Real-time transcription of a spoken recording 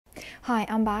Hi,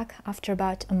 I'm back after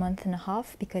about a month and a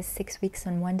half because 6 weeks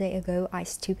and 1 day ago I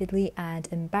stupidly and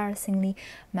embarrassingly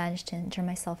managed to injure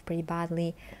myself pretty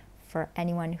badly, for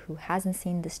anyone who hasn't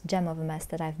seen this gem of a mess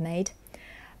that I've made.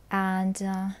 And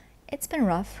it's been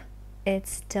rough. It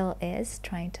still is,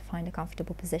 trying to find a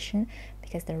comfortable position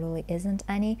because there really isn't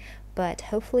any, but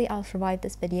hopefully I'll survive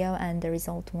this video and the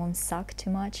result won't suck too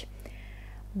much.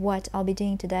 What I'll be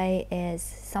doing today is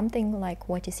something like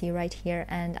what you see right here,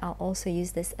 and I'll also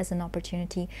use this as an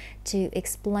opportunity to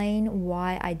explain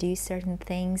why I do certain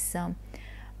things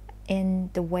in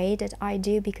the way that I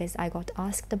do, because I got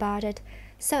asked about it.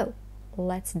 So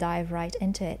let's dive right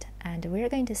into it, and we're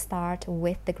going to start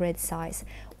with the grid size,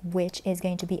 which is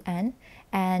going to be n,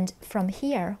 and from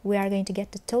here we are going to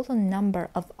get the total number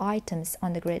of items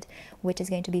on the grid, which is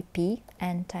going to be p,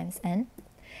 n times n.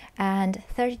 And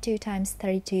 32 times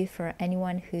 32, for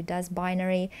anyone who does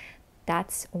binary,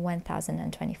 that's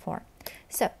 1024.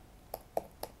 So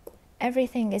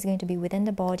everything is going to be within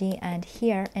the body, and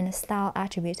here in a style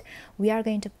attribute we are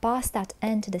going to pass that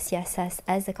n to the CSS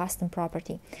as a custom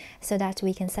property so that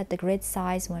we can set the grid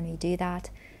size when we do that.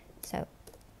 So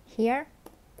here,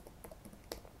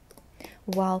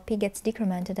 while p gets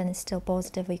decremented and is still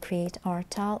positive, we create our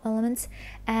tile elements,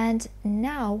 and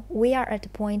now we are at the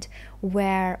point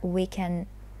where we can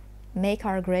make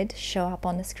our grid show up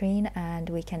on the screen and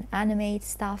we can animate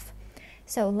stuff.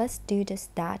 So let's do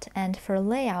just that, and for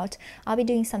layout I'll be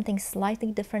doing something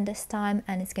slightly different this time,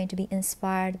 and it's going to be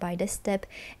inspired by this tip.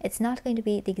 It's not going to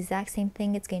be the exact same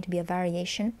thing, it's going to be a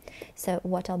variation. So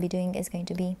what I'll be doing is going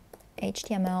to be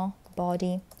HTML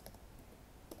body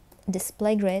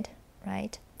display grid,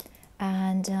 right?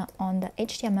 And on the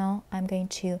HTML I'm going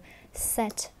to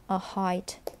set a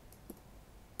height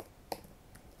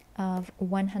of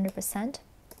 100%,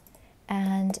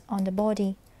 and on the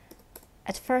body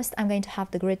at first I'm going to have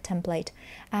the grid template,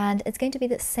 and it's going to be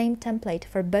the same template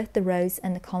for both the rows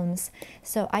and the columns,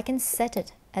 so I can set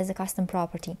it as a custom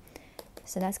property.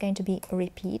 So that's going to be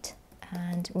repeat,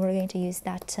 and we're going to use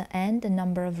that to end the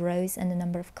number of rows and the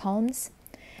number of columns.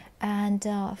 And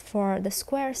for the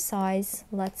square size,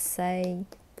 let's say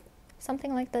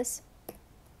something like this.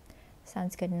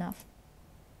 Sounds good enough.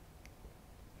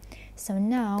 So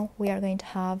now we are going to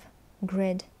have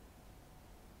grid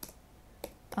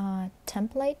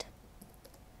template,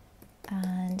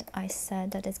 and I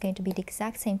said that it's going to be the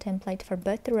exact same template for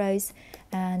both the rows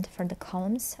and for the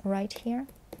columns right here.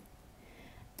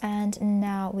 And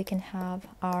now we can have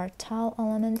our tile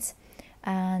elements,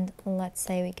 and let's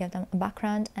say we give them a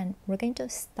background, and we're going to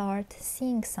start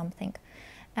seeing something.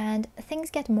 And things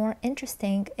get more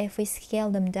interesting if we scale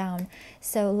them down.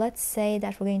 So let's say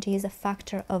that we're going to use a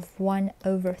factor of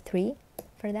 1/3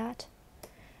 for that,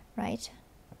 right?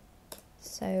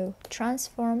 So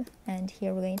transform, and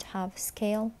here we're going to have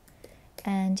scale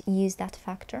and use that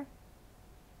factor,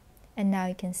 and now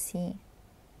you can see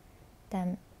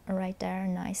them right there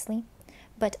nicely.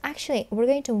 But actually we're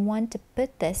going to want to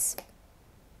put this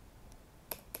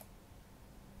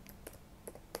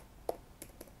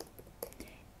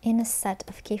in a set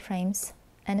of keyframes,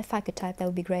 and if I could type that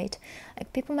would be great.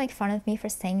 Like, people make fun of me for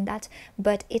saying that,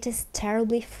 but it is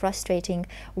terribly frustrating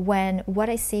when what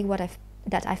I see,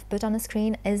 that I've put on the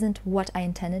screen isn't what I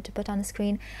intended to put on the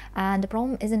screen. And the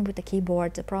problem isn't with the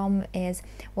keyboard, the problem is,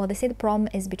 well, they say the problem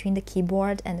is between the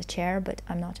keyboard and the chair, but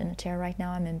I'm not in a chair right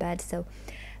now, I'm in bed. So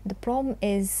the problem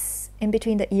is in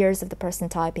between the ears of the person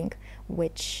typing,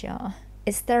 which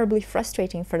is terribly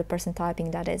frustrating for the person typing,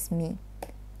 that is me.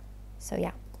 So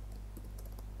yeah.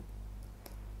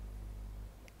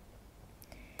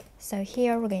 So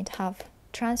here we're going to have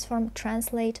transform,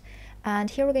 translate,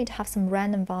 and here we're going to have some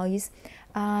random values,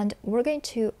 and we're going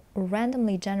to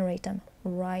randomly generate them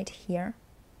right here.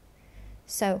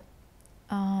 So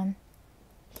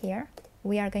here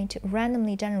we are going to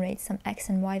randomly generate some x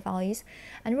and y values,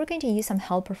 and we're going to use some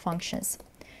helper functions.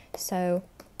 So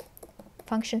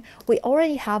function, we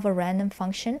already have a random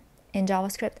function in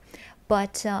JavaScript,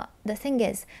 but the thing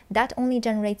is that only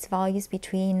generates values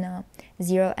between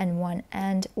 0 and 1,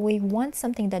 and we want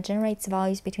something that generates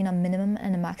values between a minimum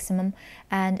and a maximum,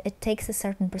 and it takes a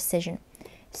certain precision.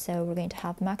 So we're going to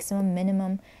have maximum,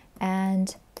 minimum,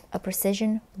 and a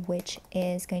precision which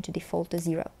is going to default to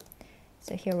 0.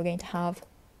 So here we're going to have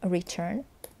a return,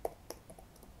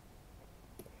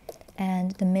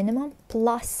 and the minimum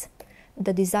plus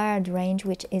the desired range,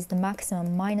 which is the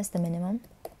maximum minus the minimum,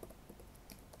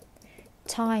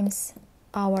 times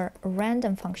our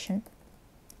random function,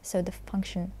 so the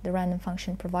random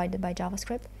function provided by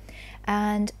JavaScript,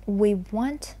 and we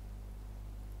want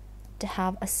to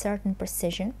have a certain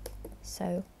precision.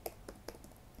 So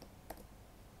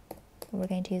we're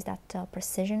going to use that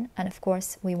precision, and of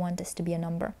course we want this to be a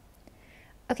number.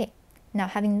 Okay, now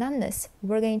having done this,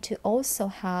 we're going to also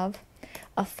have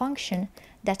a function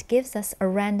that gives us a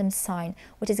random sign,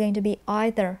 which is going to be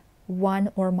either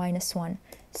 1 or -1.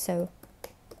 So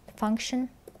function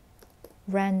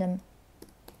random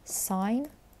sign,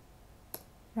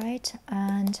 right?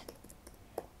 And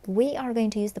we are going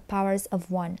to use the powers of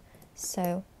 1.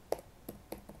 So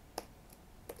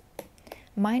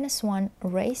 -1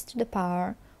 raised to the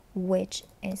power, which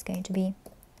is going to be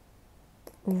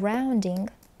rounding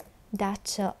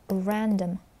that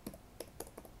random.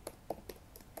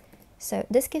 So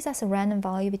this gives us a random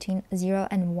value between 0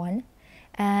 and 1,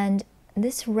 and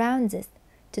this rounds it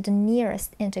to the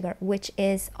nearest integer, which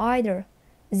is either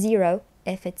 0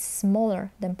 if it's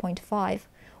smaller than 0.5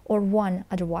 or 1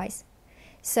 otherwise.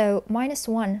 So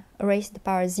 -1 raised to the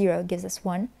power 0 gives us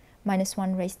 1,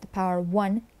 -1 raised to the power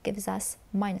 1 gives us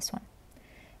 -1.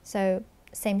 So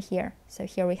same here. So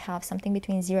here we have something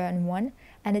between 0 and 1,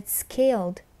 and it's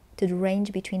scaled to the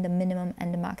range between the minimum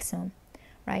and the maximum,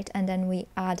 right? And then we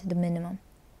add the minimum.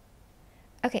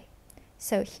 Okay,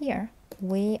 so here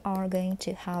we are going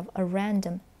to have a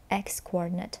random x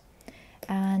coordinate,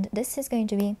 and this is going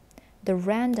to be the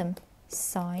random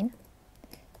sign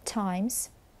times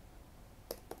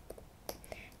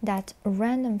that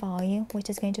random value, which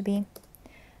is going to be,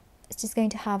 it's just going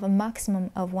to have a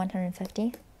maximum of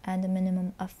 150 and a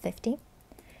minimum of 50,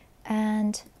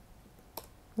 and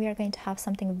we are going to have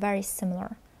something very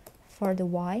similar for the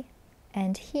y,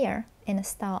 and here in a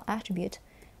style attribute,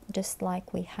 just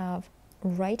like we have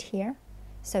right here.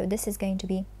 So this is going to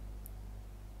be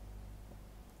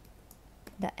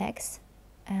the x,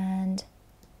 and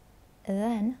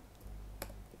then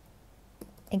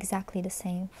exactly the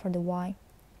same for the y.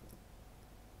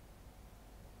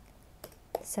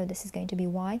 So this is going to be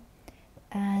y,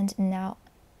 and now,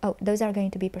 oh, those are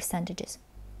going to be percentages.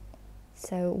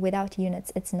 So without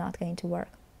units, it's not going to work.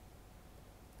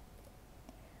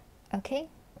 Okay,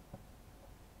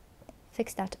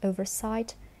 fix that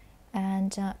oversight,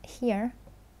 and here,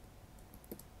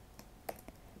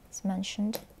 as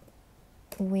mentioned,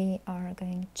 we are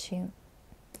going to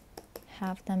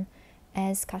have them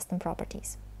as custom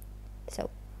properties. So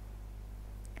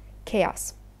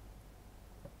chaos.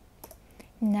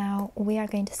 Now we are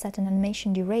going to set an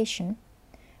animation duration,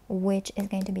 which is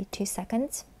going to be 2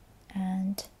 seconds,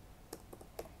 and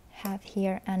have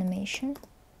here animation.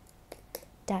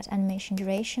 That animation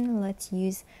duration, let's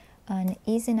use an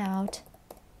ease in out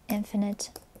infinite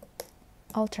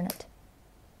alternate.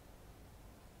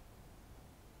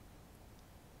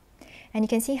 And you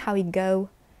can see how we go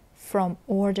from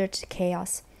order to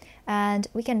chaos, and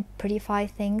we can prettify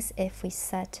things if we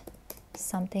set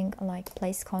something like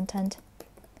place content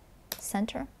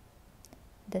center.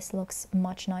 This looks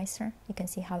much nicer. You can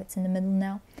see how it's in the middle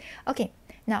now. Okay,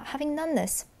 now having done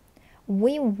this,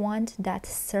 we want that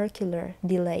circular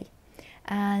delay,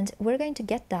 and we're going to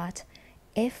get that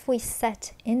if we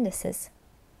set indices,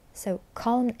 so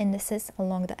column indices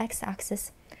along the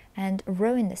x-axis and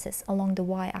row indices along the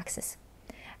y-axis.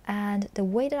 And the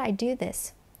way that I do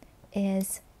this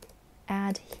is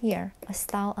add here a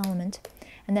style element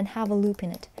and then have a loop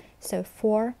in it. So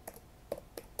for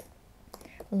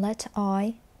let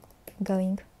I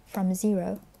going from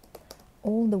 0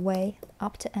 all the way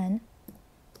up to n,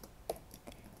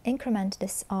 increment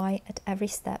this I at every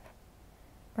step,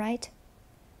 right?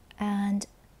 And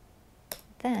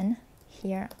then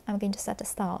here I'm going to set the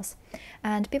styles.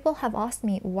 And people have asked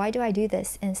me, why do I do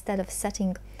this instead of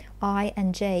setting I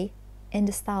and j in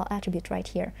the style attribute right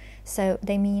here? So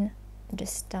they mean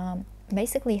just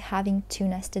basically having 2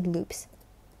 nested loops.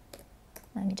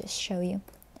 Let me just show you.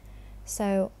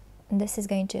 So this is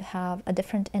going to have a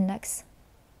different index.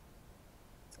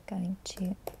 It's going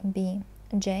to be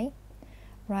j,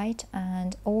 right?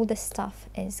 And all this stuff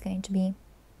is going to be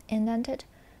indented.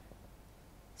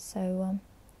 So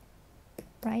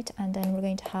right, and then we're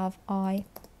going to have I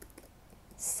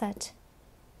set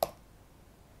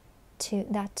to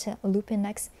that loop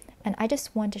index. And I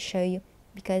just want to show you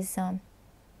because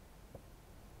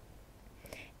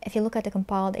if you look at the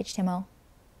compiled HTML,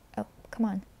 oh, come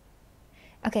on.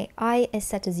 Okay, I is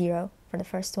set to 0 for the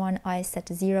first one, I is set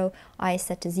to 0, I is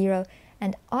set to 0,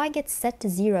 and I gets set to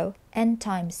 0 n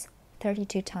times,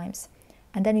 32 times.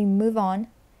 And then we move on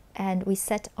and we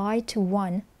set I to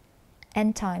 1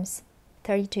 n times,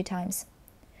 32 times.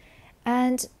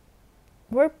 And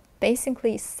we're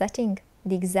basically setting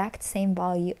the exact same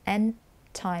value n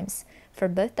times for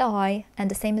both the I, and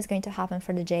the same is going to happen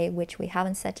for the j, which we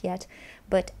haven't set yet,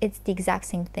 but it's the exact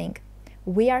same thing.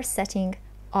 We are setting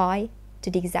I to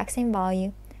the exact same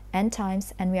value, n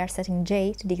times, and we are setting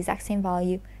j to the exact same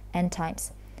value n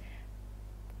times.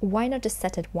 Why not just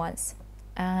set it once?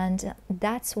 And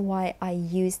that's why I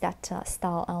use that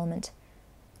style element.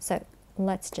 So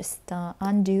let's just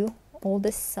undo all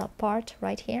this part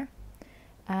right here,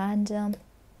 and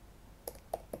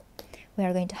we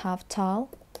are going to have tile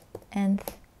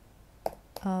nth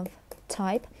of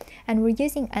type, and we're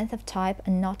using nth of type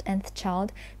and not nth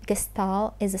child because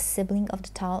tile is a sibling of the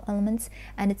tile elements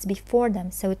and it's before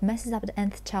them, so it messes up the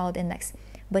nth child index,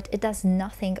 but it does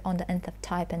nothing on the nth of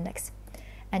type index.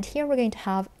 And here we're going to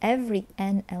have every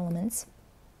n elements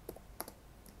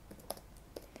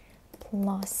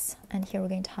plus, and here we're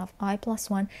going to have I plus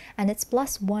 1, and it's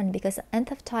plus 1 because the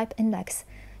nth of type index,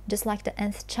 just like the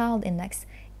nth child index,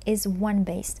 is 1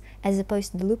 based, as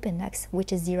opposed to the loop index,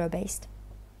 which is 0 based.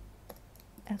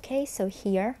 Okay, so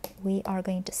here we are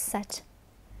going to set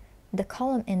the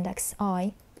column index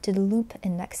I to the loop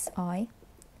index I,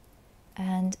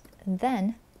 and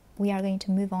then we are going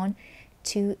to move on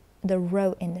to the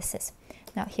row indices.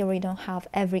 Now here we don't have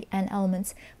every n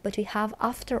elements, but we have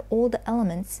after all the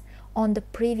elements on the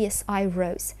previous I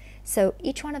rows. So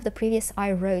each one of the previous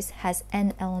I rows has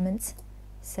n elements,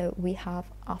 so we have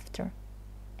after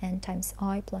n times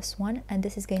I plus 1, and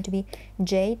this is going to be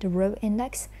j, the row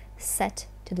index, set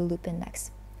to the loop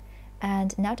index.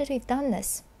 And now that we've done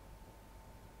this,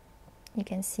 you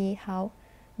can see how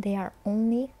they are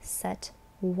only set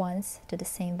once to the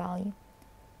same value.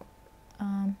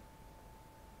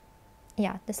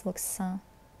 Yeah, this looks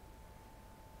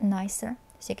nicer.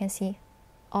 So you can see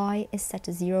I is set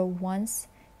to 0 once,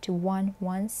 to 1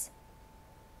 once,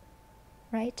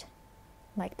 right?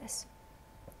 Like this.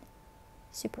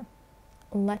 Super.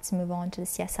 Let's move on to the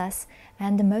CSS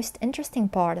and the most interesting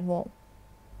part of all.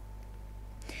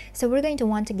 So we're going to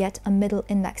want to get a middle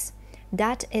index.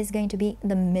 That is going to be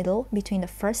the middle between the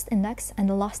first index and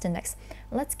the last index.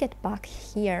 Let's get back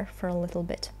here for a little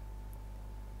bit.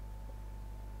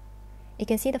 You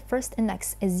can see the first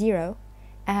index is 0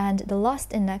 and the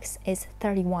last index is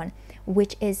 31,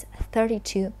 which is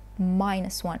 32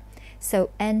 minus 1. So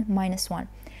n minus 1.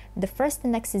 The first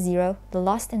index is 0, the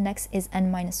last index is n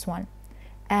minus 1.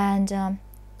 And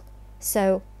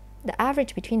so the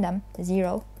average between them is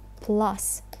 0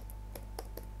 plus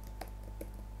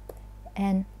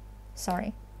n,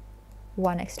 sorry,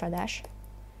 1 extra dash.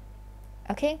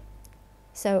 Okay,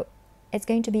 so it's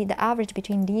going to be the average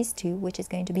between these two, which is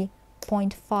going to be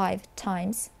 0.5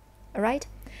 times, right?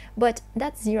 But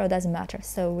that 0 doesn't matter,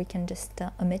 so we can just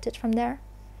omit it from there,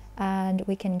 and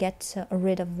we can get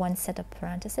rid of one set of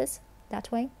parentheses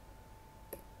that way.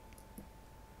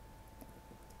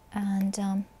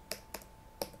 And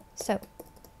so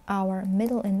our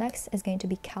middle index is going to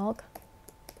be calc.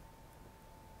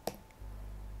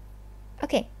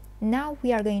 Okay, now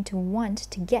we are going to want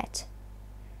to get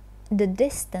the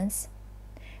distance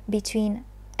between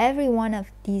every one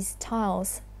of these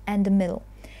tiles and the middle.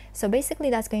 So basically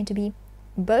that's going to be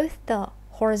both the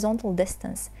horizontal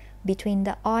distance between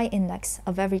the I index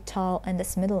of every tile and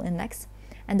this middle index,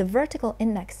 and the vertical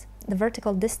index, the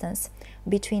vertical distance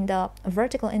between the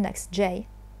vertical index j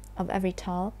of every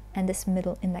tile and this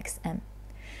middle index m.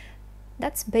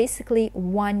 That's basically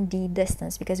 1D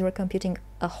distance because we're computing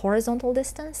a horizontal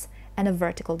distance and a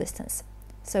vertical distance.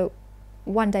 So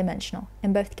one-dimensional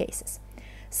in both cases.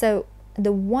 So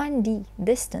the 1D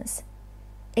distance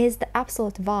is the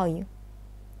absolute value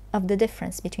of the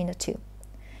difference between the two.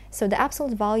 So the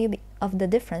absolute value of the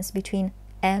difference between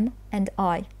m and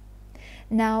I.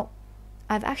 Now,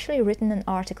 I've actually written an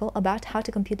article about how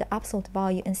to compute the absolute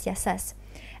value in CSS,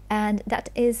 and that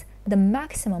is the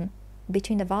maximum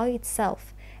between the value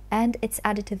itself and its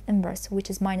additive inverse, which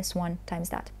is -1 times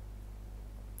that.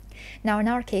 Now, in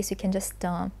our case, we can just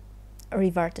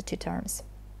revert the two terms.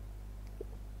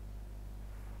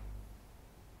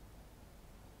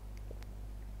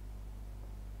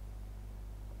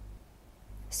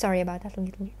 Sorry about that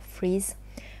little freeze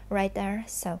right there.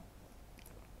 So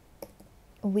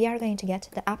we are going to get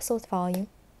the absolute value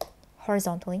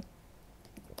horizontally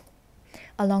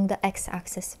along the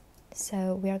x-axis.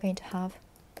 So we are going to have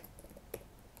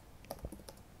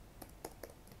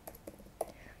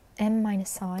m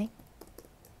minus I,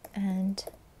 and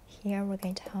here we're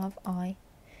going to have I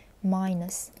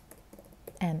minus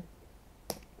m,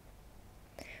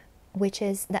 which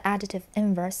is the additive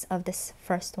inverse of this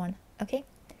first one, okay?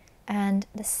 And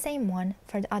the same one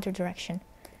for the other direction,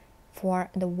 for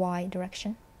the y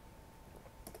direction,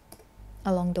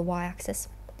 along the y-axis.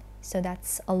 So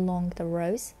that's along the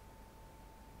rows.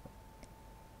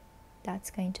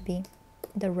 That's going to be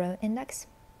the row index.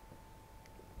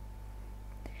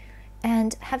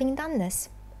 And having done this,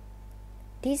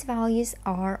 these values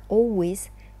are always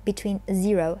between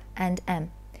 0 and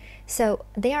m. So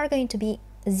they are going to be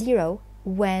 0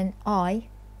 when I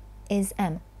is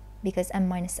m, because m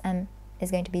minus m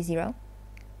is going to be 0.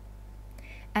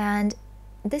 And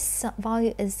this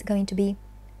value is going to be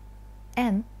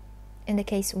m in the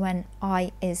case when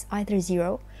I is either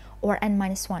 0 or n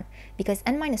minus 1, because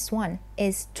n minus 1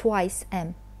 is twice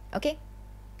m, okay?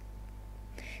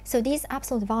 So these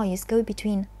absolute values go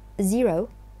between 0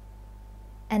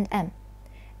 and m.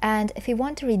 And if we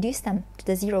want to reduce them to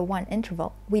the 0-1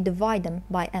 interval, we divide them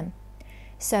by m.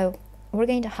 So we're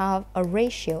going to have a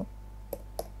ratio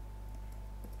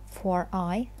for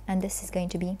I, and this is going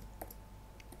to be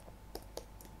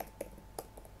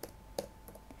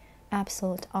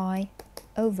absolute I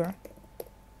over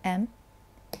m,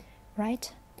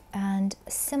 right? And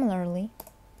similarly,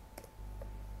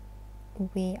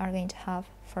 we are going to have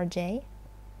for j,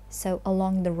 so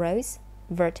along the rows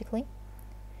vertically,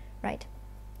 right?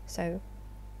 So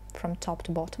from top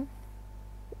to bottom.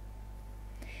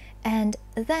 And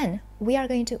then we are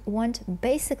going to want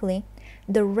basically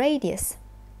the radius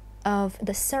of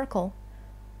the circle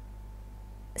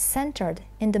centered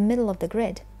in the middle of the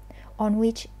grid, on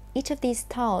which each of these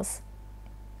tiles,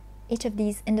 each of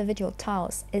these individual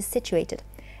tiles is situated.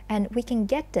 And we can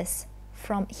get this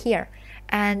from here,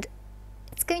 and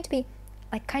it's going to be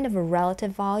like kind of a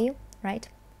relative value, right?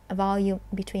 A value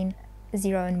between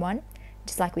 0 and 1,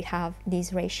 just like we have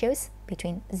these ratios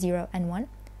between 0 and 1.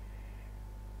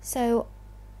 So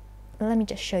let me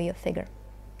just show you a figure.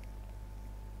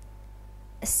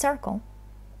 A circle,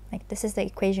 like this is the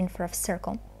equation for a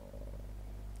circle,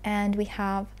 and we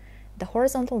have the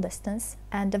horizontal distance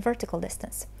and the vertical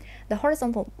distance. The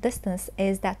horizontal distance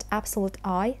is that absolute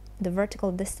I, the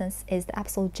vertical distance is the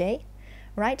absolute j,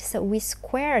 right? So we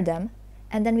square them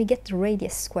and then we get the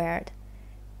radius squared,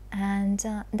 and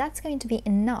that's going to be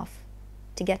enough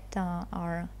to get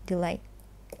our delay.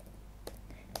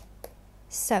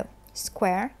 So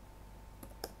square,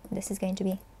 this is going to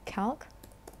be calc,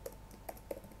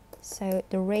 so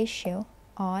the ratio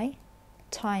I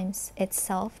times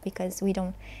itself, because we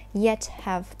don't yet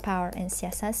have power in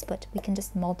CSS, but we can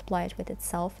just multiply it with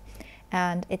itself,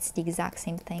 and it's the exact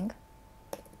same thing.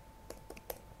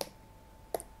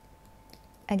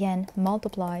 Again,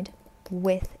 multiplied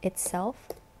with itself,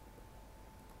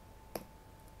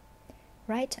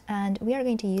 right? And we are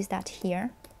going to use that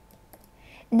here.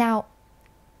 Now,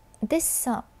 this,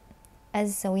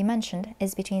 as we mentioned,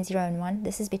 is between 0 and 1.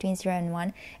 This is between 0 and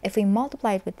 1. If we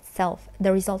multiply it with itself,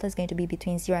 the result is going to be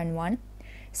between 0 and 1.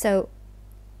 So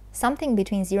something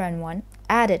between 0 and 1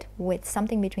 added with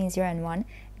something between 0 and 1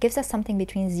 gives us something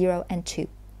between 0 and 2.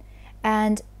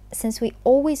 And since we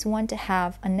always want to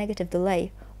have a negative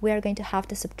delay, we are going to have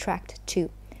to subtract 2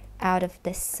 out of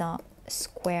this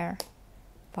square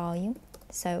value.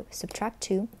 So subtract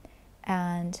 2,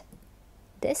 and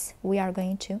this we are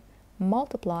going to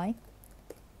multiply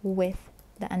with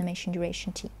the animation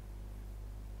duration t.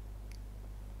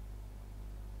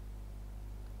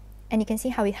 And you can see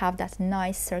how we have that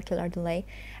nice circular delay,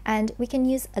 and we can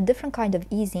use a different kind of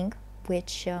easing,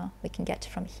 which we can get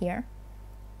from here.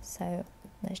 So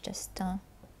let's just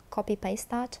copy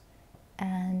paste that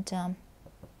and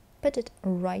put it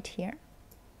right here.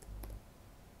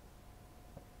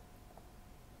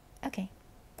 Okay.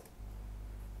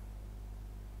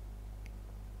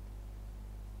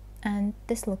 And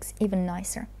this looks even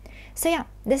nicer. So yeah,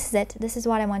 this is it. This is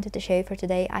what I wanted to show you for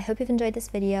today. I hope you've enjoyed this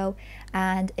video,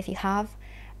 and if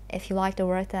you like the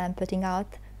work that I'm putting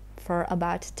out for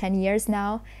about 10 years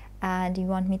now, and you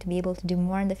want me to be able to do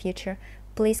more in the future,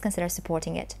 please consider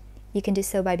supporting it. You can do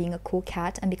so by being a cool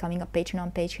cat and becoming a patron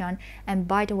on Patreon. And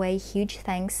by the way, huge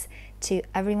thanks to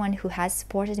everyone who has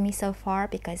supported me so far,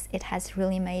 because it has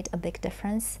really made a big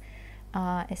difference,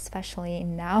 especially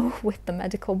now with the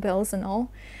medical bills and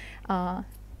all.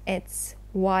 It's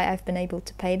why I've been able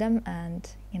to pay them and,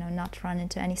 you know, not run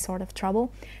into any sort of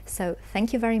trouble. So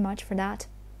thank you very much for that.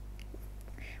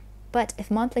 But if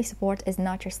monthly support is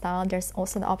not your style, there's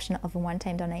also the option of a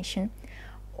one-time donation,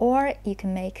 or you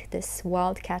can make this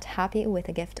wild cat happy with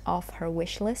a gift off her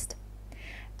wish list.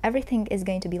 Everything is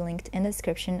going to be linked in the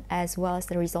description, as well as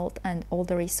the result and all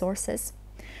the resources.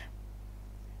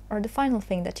 Or the final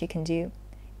thing that you can do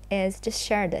is just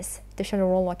share this to show the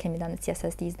world what can be done with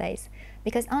CSS these days,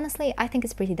 because honestly I think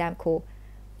it's pretty damn cool.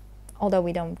 Although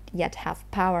we don't yet have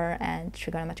power and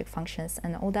trigonometric functions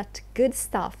and all that good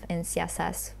stuff in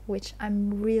CSS, which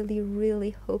I'm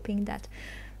really hoping that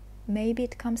maybe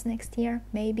it comes next year.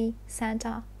 Maybe,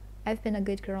 Santa. I've been a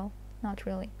good girl. Not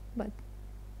really, but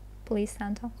please,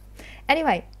 Santa.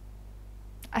 Anyway,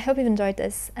 I hope you've enjoyed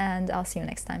this, and I'll see you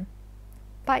next time.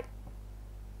 Bye!